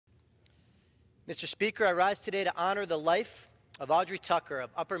Mr. Speaker, I rise today to honor the life of Audrey Tucker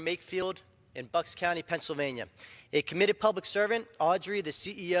of Upper Makefield in Bucks County, Pennsylvania. A committed public servant, Audrey, the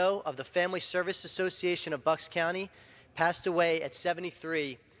CEO of the Family Service Association of Bucks County, passed away at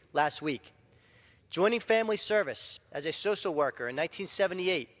 73 last week. Joining Family Service as a social worker in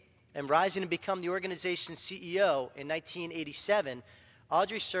 1978 and rising to become the organization's CEO in 1987,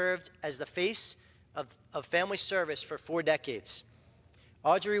 Audrey served as the face of Family Service for 4 decades.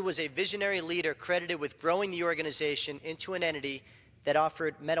 Audrey was a visionary leader credited with growing the organization into an entity that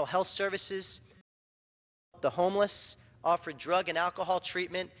offered mental health services, the homeless, offered drug and alcohol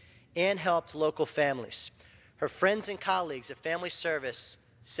treatment, and helped local families. Her friends and colleagues at Family Service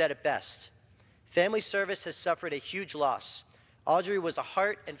said it best. Family Service has suffered a huge loss. Audrey was a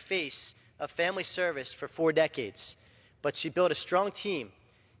heart and face of Family Service for 4 decades, but she built a strong team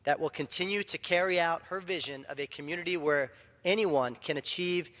that will continue to carry out her vision of a community where anyone can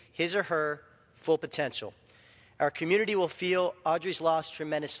achieve his or her full potential. Our community will feel Audrey's loss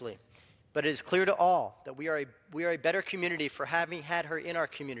tremendously, but it is clear to all that we are a better community for having had her in our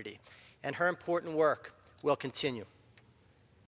community, and her important work will continue.